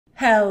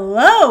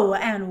Hello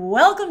and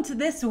welcome to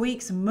this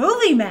week's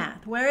Movie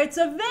Math, where it's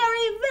a very,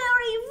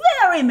 very,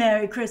 very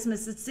Merry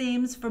Christmas, it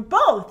seems, for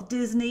both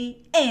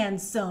Disney and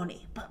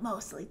Sony, but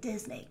mostly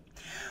Disney.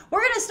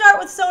 We're going to start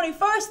with Sony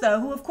first, though,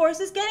 who of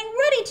course is getting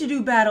ready to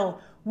do battle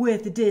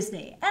with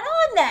Disney. And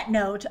on that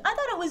note, I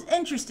thought it was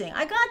interesting.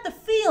 I got the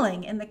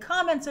feeling in the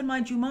comments on my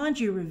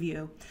Jumanji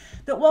review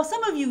that while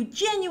some of you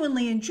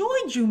genuinely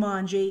enjoyed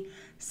Jumanji,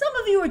 some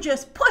of you are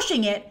just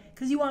pushing it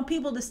because you want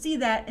people to see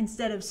that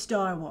instead of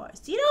Star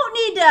Wars. You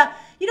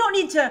don't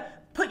need to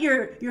put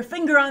your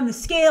finger on the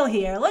scale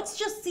here. Let's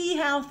just see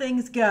how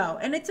things go.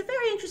 And it's a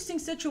very interesting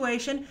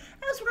situation,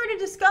 as we're going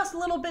to discuss a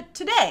little bit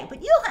today.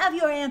 But you'll have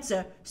your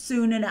answer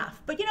soon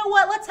enough. But you know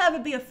what? Let's have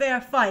it be a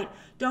fair fight.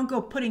 Don't go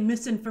putting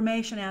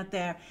misinformation out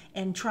there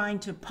and trying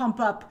to pump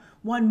up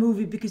one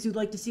movie because you'd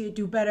like to see it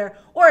do better,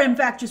 or in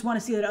fact just want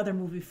to see that other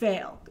movie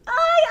fail.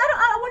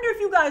 I wonder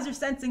if you guys are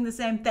sensing the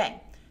same thing.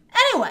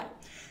 Anyway,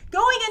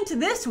 going into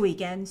this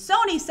weekend,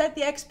 Sony set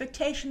the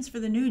expectations for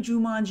the new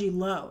Jumanji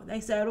low. They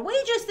said,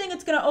 we just think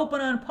it's going to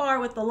open on par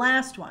with the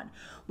last one,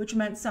 which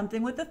meant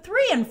something with a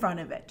 3 in front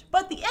of it.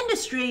 But the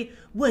industry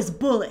was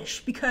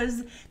bullish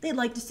because they'd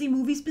like to see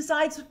movies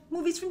besides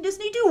movies from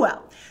Disney do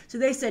well. So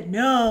they said,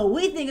 no,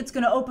 we think it's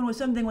going to open with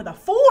something with a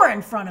 4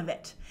 in front of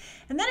it.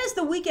 And then as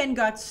the weekend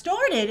got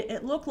started,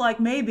 it looked like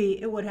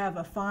maybe it would have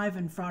a 5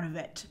 in front of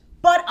it.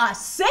 But a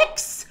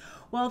 6?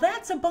 Well,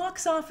 that's a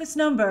box office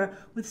number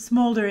with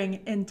smoldering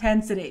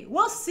intensity.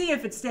 We'll see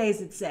if it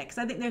stays at 6.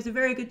 I think there's a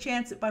very good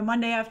chance that by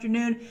Monday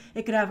afternoon,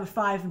 it could have a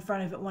 5 in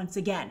front of it once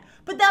again.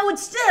 But that would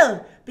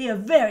still be a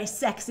very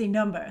sexy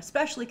number,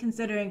 especially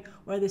considering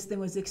where this thing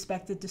was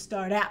expected to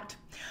start out.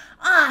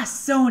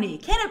 Sony,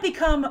 can it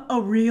become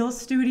a real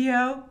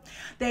studio?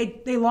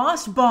 They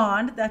lost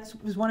Bond, that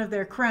was one of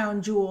their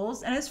crown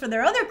jewels, and as for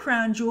their other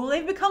crown jewel,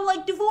 they've become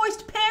like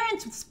divorced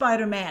parents with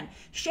Spider-Man,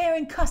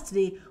 sharing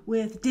custody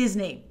with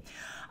Disney.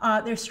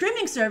 Their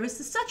streaming service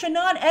is such a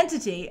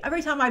non-entity.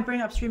 Every time I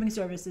bring up streaming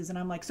services and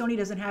I'm like, Sony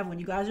doesn't have one,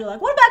 you guys are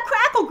like, what about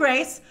Crackle,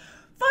 Grace?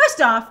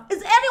 First off,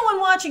 is anyone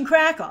watching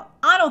Crackle?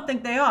 I don't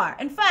think they are.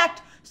 In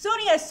fact,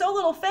 Sony has so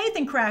little faith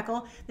in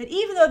Crackle that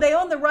even though they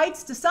own the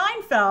rights to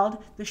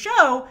Seinfeld, the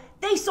show,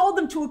 they sold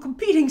them to a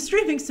competing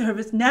streaming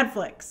service,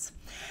 Netflix.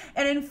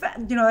 And in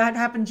fact, that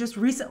happened just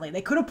recently.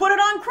 They could have put it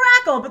on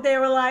Crackle, but they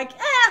were like,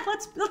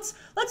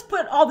 let's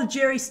put all the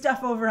Jerry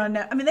stuff over on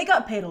Net. I mean, they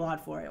got paid a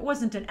lot for it. It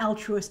wasn't an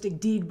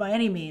altruistic deed by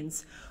any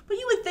means. But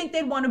you would think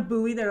they'd want to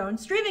buoy their own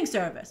streaming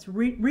service,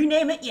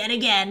 rename it yet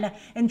again,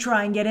 and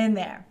try and get in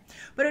there.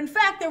 But in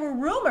fact, there were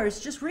rumors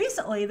just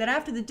recently that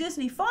after the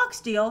Disney-Fox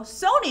deal,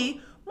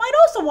 Sony might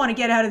also want to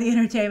get out of the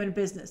entertainment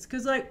business.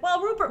 Because,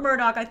 Rupert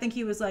Murdoch, I think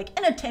he was like,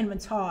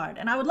 entertainment's hard,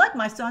 and I would like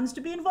my sons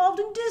to be involved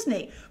in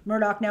Disney.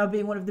 Murdoch now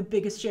being one of the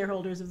biggest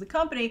shareholders of the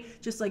company,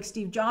 just like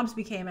Steve Jobs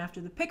became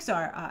after the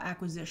Pixar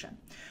acquisition.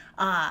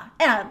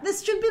 And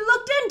this should be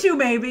looked into,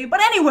 maybe.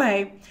 But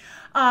anyway,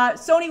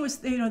 Sony was,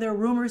 there were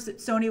rumors that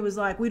Sony was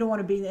like, we don't want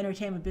to be in the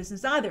entertainment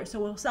business either, so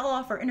we'll sell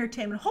off our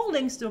entertainment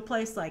holdings to a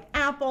place like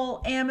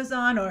Apple,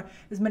 Amazon, or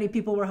as many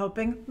people were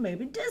hoping,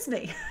 maybe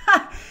Disney.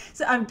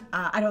 So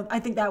I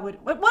think that would,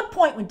 at what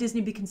point would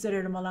Disney be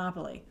considered a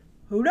monopoly?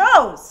 Who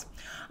knows?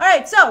 All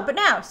right, for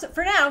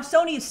now,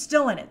 Sony is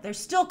still in it. They're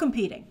still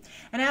competing.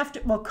 And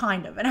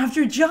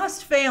after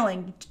just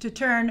failing to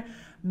turn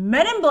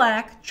Men in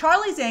Black,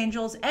 Charlie's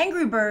Angels,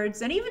 Angry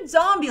Birds, and even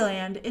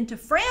Zombieland into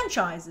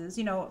franchises,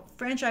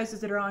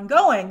 franchises that are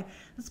ongoing.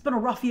 It's been a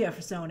rough year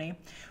for Sony.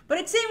 But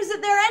it seems that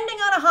they're ending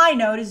on a high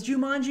note, as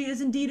Jumanji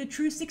is indeed a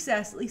true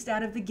success, at least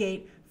out of the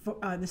gate, for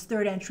this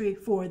third entry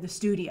for the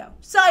studio.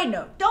 Side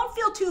note, don't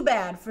feel too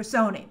bad for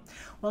Sony.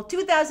 While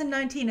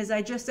 2019, as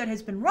I just said,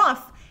 has been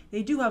rough,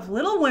 they do have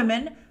Little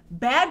Women,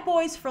 Bad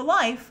Boys for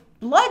Life,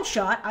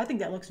 Bloodshot, I think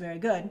that looks very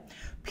good,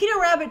 Peter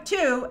Rabbit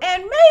 2,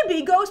 and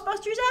maybe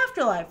Ghostbusters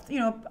Afterlife.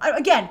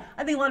 Again,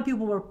 I think a lot of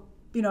people were,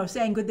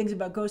 saying good things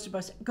about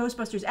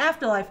Ghostbusters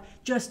Afterlife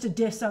just to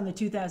diss on the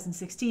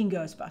 2016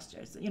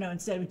 Ghostbusters,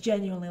 instead of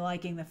genuinely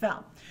liking the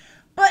film.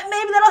 But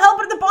maybe that'll help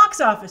it at the box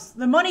office.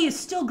 The money is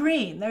still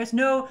green. There's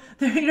no,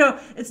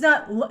 it's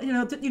not,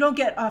 you don't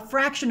get a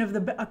fraction of the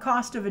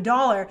cost of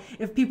 $1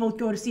 if people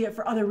go to see it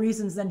for other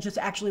reasons than just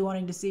actually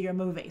wanting to see your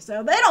movie.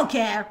 So they don't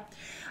care.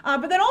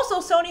 But then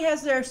also Sony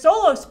has their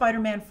solo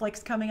Spider-Man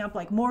flicks coming up,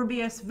 like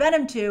Morbius,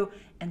 Venom 2,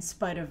 and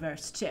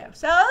Spider-Verse 2.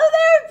 So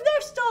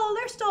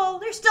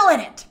they're still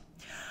in it.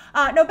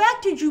 Now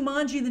back to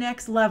Jumanji The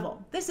Next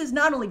Level. This is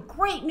not only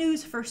great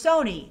news for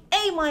Sony,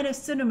 A-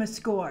 cinema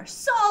score,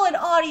 solid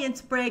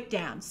audience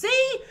breakdown.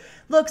 See?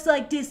 Looks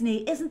like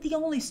Disney isn't the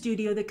only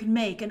studio that can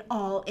make an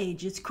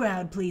all-ages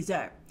crowd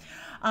pleaser.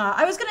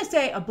 I was going to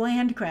say a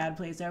bland crowd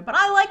pleaser, but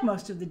I like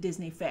most of the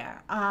Disney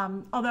fare.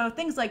 Although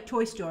things like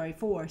Toy Story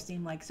 4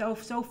 seem like so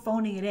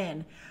phoning it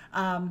in.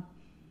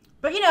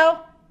 But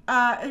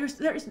there's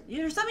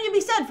something to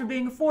be said for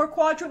being a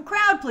 4-quadrant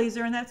crowd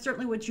pleaser, and that's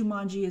certainly what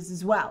Jumanji is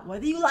as well,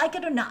 whether you like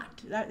it or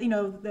not.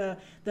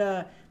 The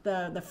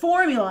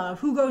formula of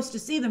who goes to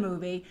see the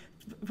movie,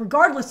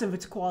 regardless of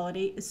its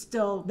quality, is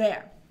still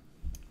there.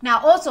 Now,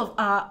 also,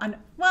 I don't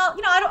want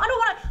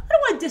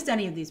miss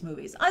any of these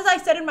movies. As I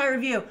said in my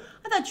review,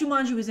 I thought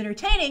Jumanji was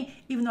entertaining,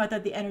 even though I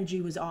thought the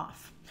energy was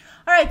off.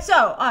 All right,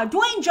 so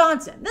Dwayne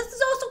Johnson. This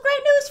is also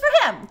great news for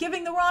him,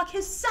 giving The Rock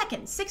his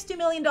second $60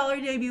 million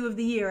debut of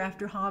the year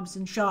after Hobbs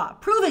and Shaw,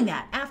 proving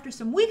that, after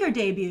some weaker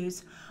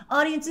debuts,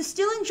 audiences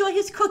still enjoy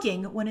his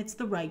cooking when it's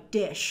the right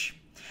dish.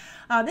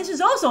 This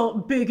is also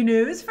big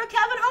news for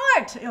Kevin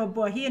Hart. Oh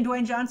boy, he and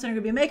Dwayne Johnson are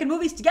going to be making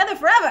movies together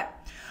forever.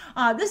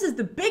 This is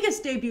the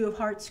biggest debut of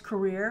Hart's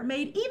career,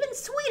 made even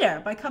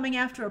sweeter by coming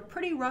after a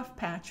pretty rough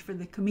patch for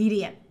the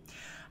comedian.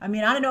 I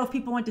mean, I don't know if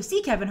people went to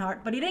see Kevin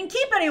Hart, but he didn't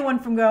keep anyone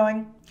from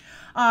going.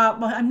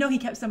 Well, I know he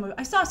kept some of,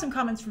 I saw some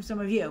comments from some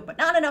of you, but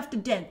not enough to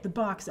dent the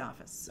box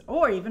office,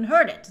 or even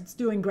hurt it. It's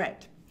doing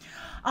great.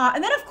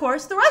 And then, of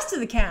course, the rest of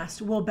the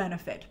cast will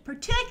benefit,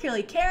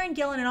 particularly Karen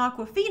Gillan and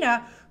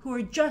Awkwafina, who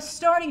are just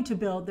starting to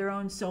build their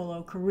own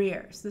solo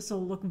careers. This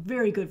will look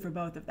very good for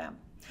both of them.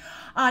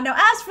 Now,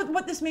 as for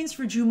what this means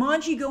for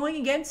Jumanji going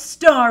against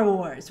Star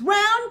Wars,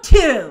 round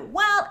 2.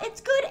 Well,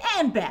 it's good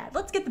and bad.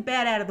 Let's get the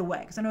bad out of the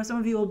way, because I know some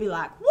of you will be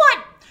like, what?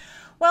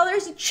 Well,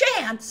 there's a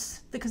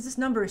chance, because this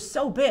number is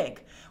so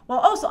big. Well,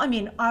 also, I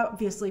mean,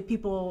 obviously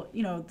people,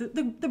 you know,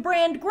 the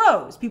brand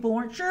grows. People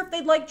weren't sure if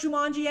they'd like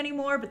Jumanji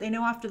anymore, but they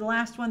know after the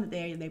last one that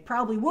they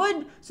probably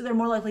would, so they're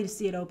more likely to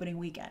see it opening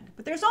weekend.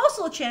 But there's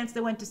also a chance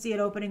they went to see it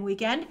opening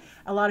weekend.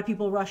 A lot of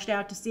people rushed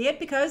out to see it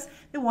because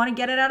they want to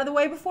get it out of the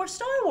way before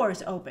Star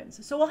Wars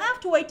opens. So we'll have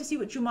to wait to see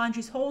what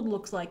Jumanji's hold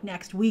looks like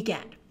next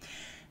weekend.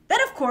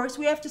 Then, of course,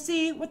 we have to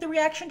see what the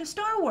reaction to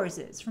Star Wars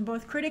is from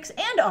both critics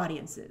and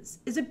audiences.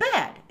 Is it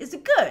bad? Is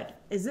it good?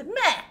 Is it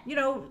meh? You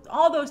know,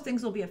 all those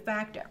things will be a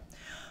factor.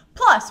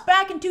 Plus,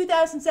 back in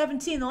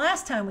 2017, the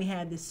last time we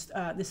had this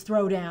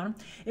throwdown,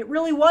 it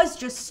really was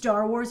just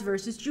Star Wars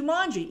versus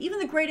Jumanji. Even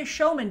The Greatest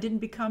Showman didn't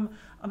become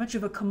much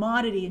of a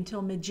commodity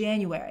until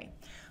mid-January.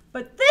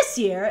 But this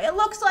year, it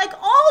looks like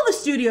all the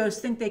studios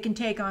think they can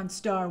take on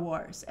Star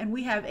Wars, and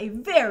we have a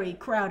very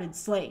crowded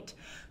slate.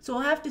 So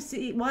we'll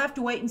have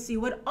to wait and see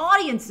what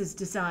audiences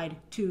decide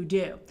to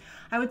do.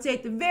 I would say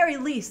at the very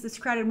least, this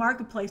crowded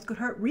marketplace could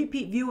hurt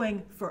repeat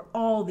viewing for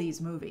all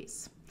these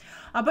movies.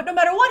 But no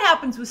matter what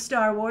happens with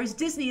Star Wars,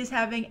 Disney is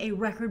having a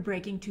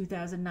record-breaking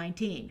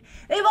 2019.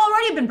 They've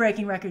already been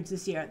breaking records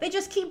this year. They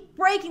just keep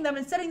breaking them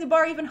and setting the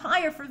bar even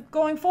higher for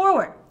going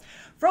forward.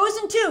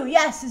 Frozen 2,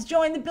 yes, has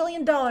joined the $1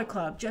 billion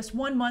club just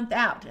 1 month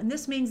out. And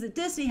this means that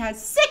Disney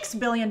has $6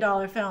 billion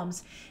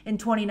films in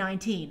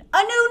 2019.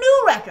 A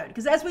new record,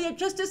 because as we had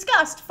just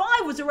discussed, 5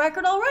 was a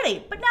record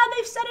already, but now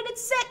they've set it at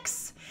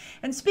 6.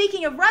 And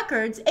speaking of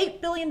records,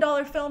 $8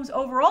 billion films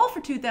overall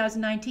for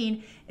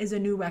 2019 is a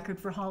new record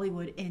for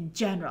Hollywood in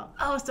general.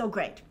 Oh, so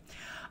great.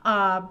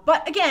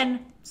 But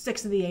again,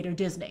 6 of the 8 are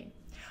Disney.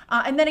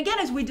 And then again,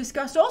 as we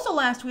discussed also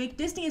last week,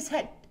 Disney has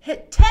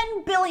hit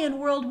 10 billion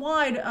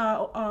worldwide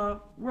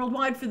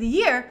for the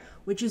year,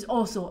 which is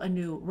also a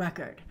new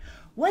record.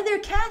 Whether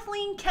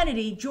Kathleen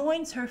Kennedy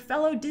joins her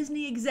fellow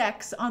Disney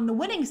execs on the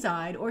winning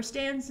side or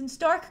stands in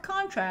stark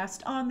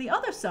contrast on the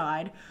other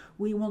side,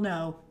 we will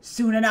know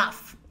soon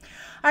enough.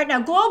 All right,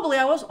 now globally,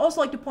 I would also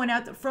like to point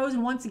out that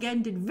Frozen once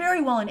again did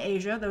very well in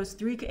Asia. Those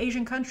 3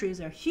 Asian countries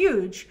are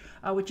huge,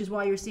 which is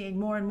why you're seeing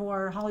more and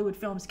more Hollywood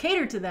films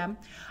cater to them.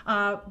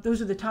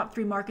 Those are the top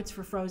 3 markets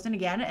for Frozen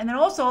again. And then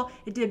also,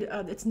 it did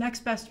its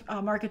next best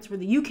markets were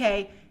the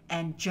UK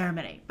and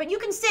Germany. But you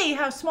can see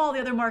how small the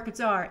other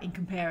markets are in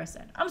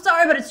comparison. I'm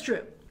sorry, but it's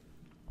true.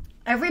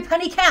 Every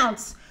penny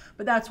counts.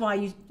 But that's why,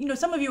 you know,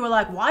 some of you are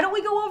like, why don't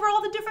we go over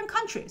all the different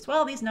countries?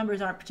 Well, these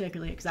numbers aren't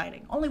particularly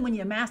exciting. Only when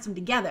you amass them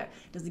together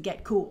does it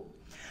get cool.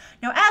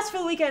 Now, as for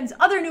the weekend's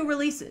other new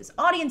releases,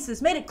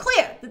 audiences made it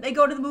clear that they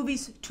go to the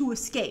movies to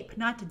escape,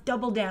 not to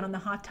double down on the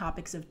hot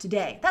topics of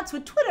today. That's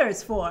what Twitter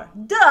is for.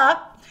 Duh!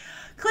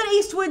 Clint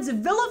Eastwood's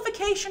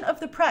vilification of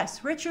the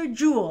press, Richard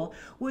Jewell,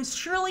 was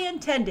surely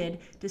intended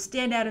to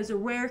stand out as a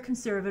rare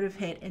conservative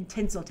hit in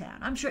Tinseltown.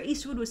 I'm sure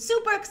Eastwood was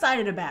super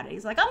excited about it.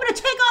 He's like, I'm going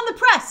to take on the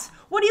press.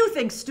 What do you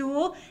think,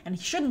 stool? And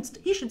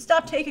he should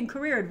stop taking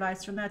career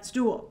advice from that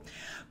stool.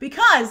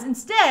 Because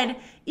instead,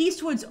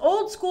 Eastwood's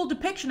old school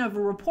depiction of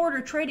a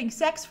reporter trading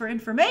sex for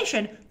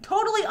information,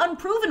 totally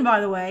unproven by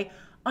the way,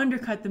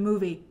 undercut the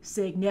movie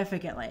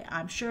significantly.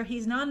 I'm sure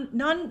he's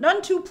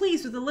none too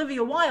pleased with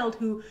Olivia Wilde,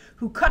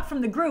 who cut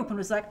from the group and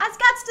was like, I've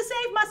got to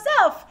save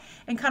myself,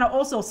 and kind of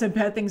also said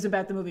bad things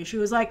about the movie. She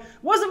was like,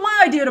 wasn't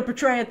my idea to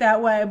portray it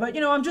that way, but you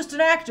know, I'm just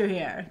an actor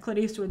here. And Clint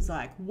Eastwood's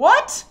like,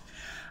 what?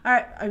 All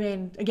right, I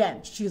mean,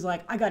 again, she's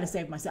like, I got to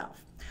save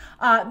myself.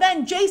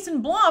 Then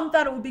Jason Blum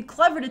thought it would be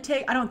clever to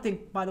take, I don't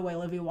think, by the way,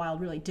 Olivia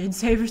Wilde really did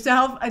save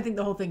herself. I think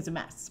the whole thing's a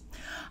mess.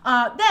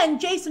 Then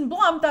Jason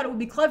Blum thought it would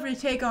be clever to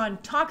take on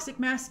toxic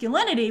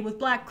masculinity with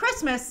Black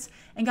Christmas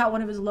and got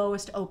one of his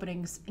lowest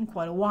openings in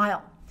quite a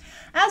while.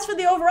 As for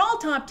the overall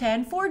top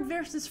 10, Ford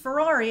versus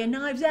Ferrari and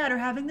Knives Out are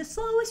having the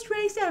slowest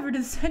race ever to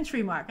the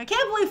century mark. I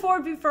can't believe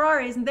Ford v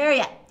Ferrari isn't there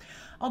yet.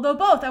 although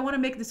both, I want to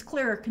make this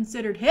clear, are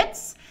considered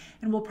hits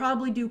and will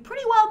probably do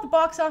pretty well at the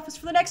box office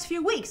for the next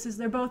few weeks as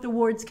they're both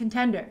awards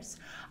contenders.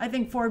 I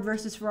think Ford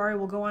versus Ferrari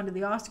will go on to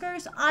the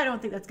Oscars. I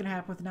don't think that's going to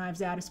happen with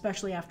Knives Out,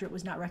 especially after it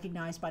was not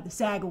recognized by the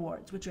SAG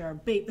Awards, which are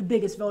the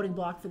biggest voting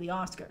block for the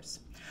Oscars.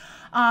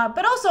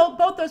 But also,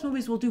 both those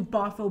movies will do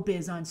boffo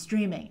biz on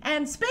streaming.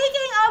 And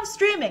speaking of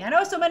streaming, I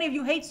know so many of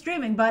you hate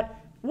streaming, but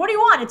what do you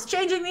want? It's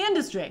changing the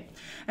industry.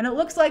 And it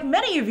looks like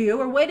many of you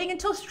are waiting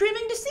until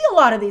streaming to see a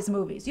lot of these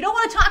movies. You don't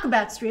want to talk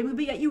about streaming,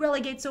 but yet you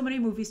relegate so many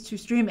movies to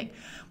streaming.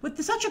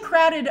 With such a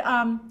crowded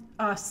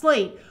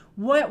slate,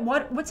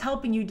 what's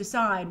helping you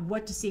decide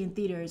what to see in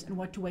theaters and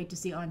what to wait to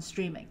see on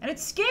streaming? And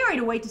it's scary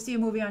to wait to see a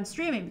movie on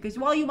streaming, because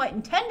while you might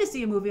intend to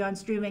see a movie on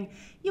streaming,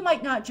 you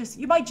might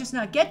just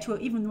not get to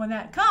it even when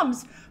that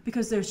comes,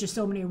 because there's just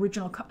so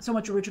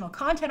much original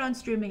content on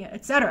streaming,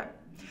 etc.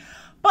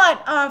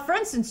 But, for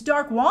instance,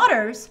 Dark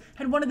Waters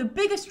had one of the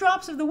biggest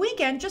drops of the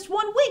weekend just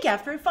 1 week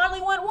after it finally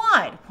went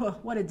wide.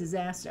 What a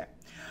disaster.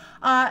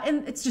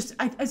 And it's just,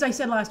 as I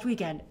said last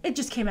weekend, it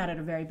just came out at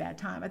a very bad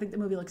time. I think the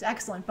movie looks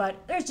excellent, but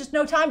there's just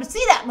no time to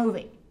see that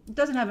movie. It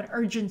doesn't have an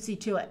urgency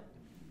to it.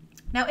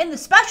 Now, in the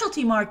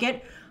specialty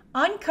market,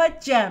 Uncut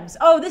Gems.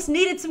 Oh, this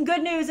needed some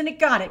good news, and it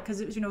got it, because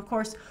it was, of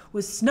course,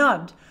 was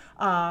snubbed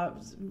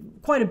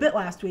quite a bit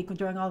last week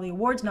during all the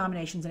awards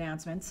nominations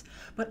announcements.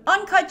 But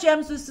Uncut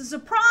Gems was the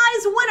surprise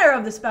winner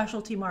of the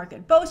specialty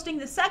market, boasting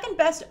the second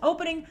best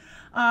opening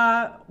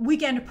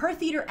weekend per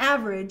theater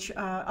average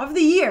of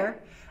the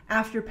year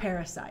after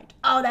Parasite.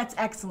 Oh, that's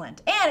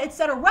excellent. And it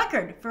set a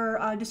record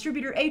for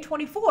distributor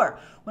A24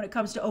 when it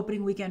comes to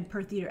opening weekend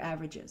per theater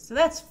averages. So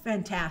that's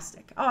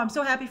fantastic. Oh, I'm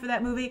so happy for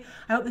that movie.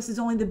 I hope this is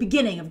only the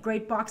beginning of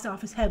great box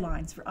office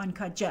headlines for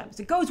Uncut Gems.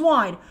 It goes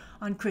wide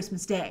on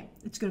Christmas Day.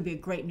 It's going to be a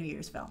great New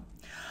Year's film.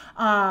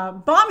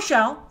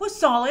 Bombshell was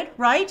solid,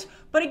 right?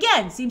 But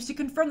again, seems to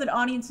confirm that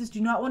audiences do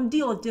not want to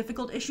deal with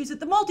difficult issues at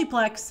the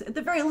multiplex, at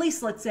the very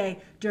least, let's say,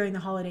 during the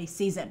holiday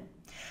season.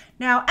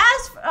 Now,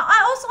 I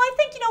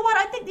think,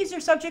 I think these are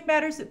subject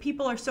matters that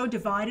people are so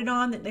divided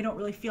on that they don't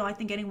really feel, I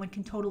think, anyone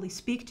can totally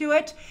speak to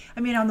it.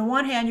 I mean, on the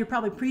one hand, you're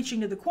probably preaching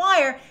to the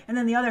choir, and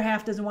then the other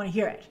half doesn't want to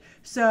hear it.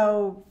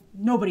 So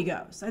nobody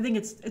goes. I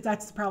think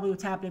that's probably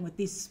what's happening with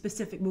these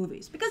specific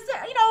movies. Because,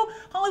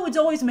 Hollywood's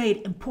always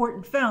made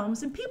important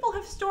films, and people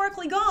have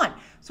historically gone.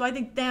 So I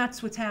think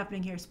that's what's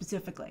happening here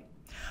specifically.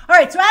 All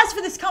right, so as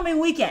for this coming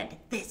weekend,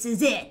 this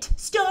is it.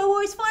 Star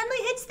Wars finally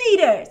hits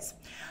theaters.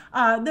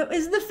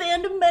 Is the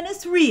fandom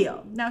menace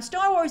real? Now,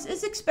 Star Wars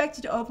is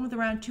expected to open with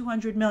around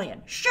 200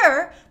 million.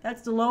 Sure,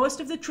 that's the lowest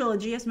of the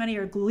trilogy, as many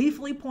are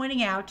gleefully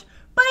pointing out,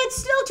 but it's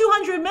still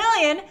 200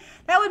 million.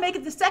 That would make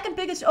it the second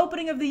biggest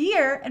opening of the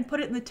year and put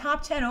it in the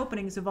top 10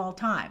 openings of all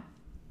time.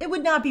 It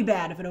would not be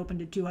bad if it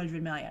opened at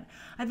 200 million.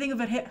 I think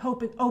if it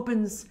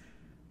opens,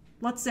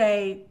 let's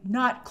say,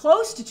 not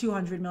close to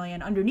 200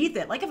 million underneath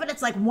it, like if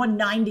it's like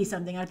 190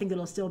 something, I think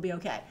it'll still be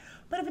okay.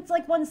 But if it's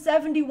like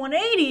 170,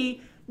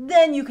 180,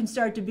 then you can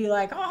start to be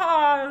like,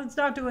 it's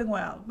not doing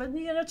well. But,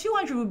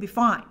 200 would be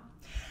fine.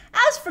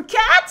 As for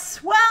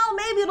Cats, well,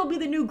 maybe it'll be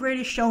the new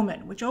Greatest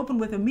Showman, which opened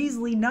with a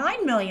measly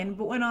 9 million,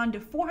 but went on to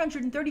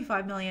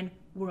 435 million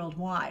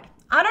worldwide.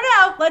 I don't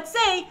know. Let's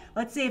see.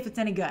 Let's see if it's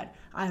any good.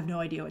 I have no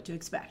idea what to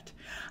expect.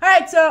 All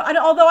right, so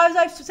although, as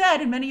I've said,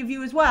 and many of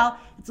you as well,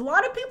 it's a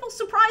lot of people's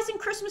surprising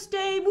Christmas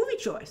Day movie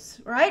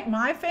choice, right?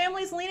 My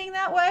family's leaning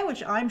that way,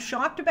 which I'm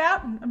shocked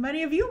about, and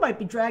many of you might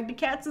be dragged to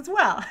Cats as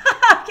well.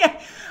 Okay.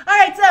 All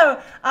right,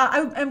 so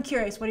I'm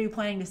curious, what are you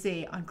planning to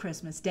see on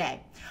Christmas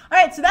Day? All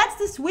right, so that's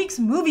this week's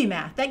Movie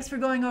Math. Thanks for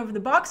going over the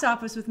box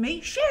office with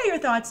me. Share your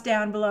thoughts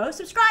down below.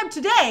 Subscribe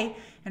today.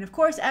 And of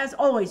course, as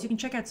always, you can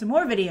check out some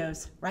more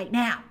videos right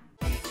now.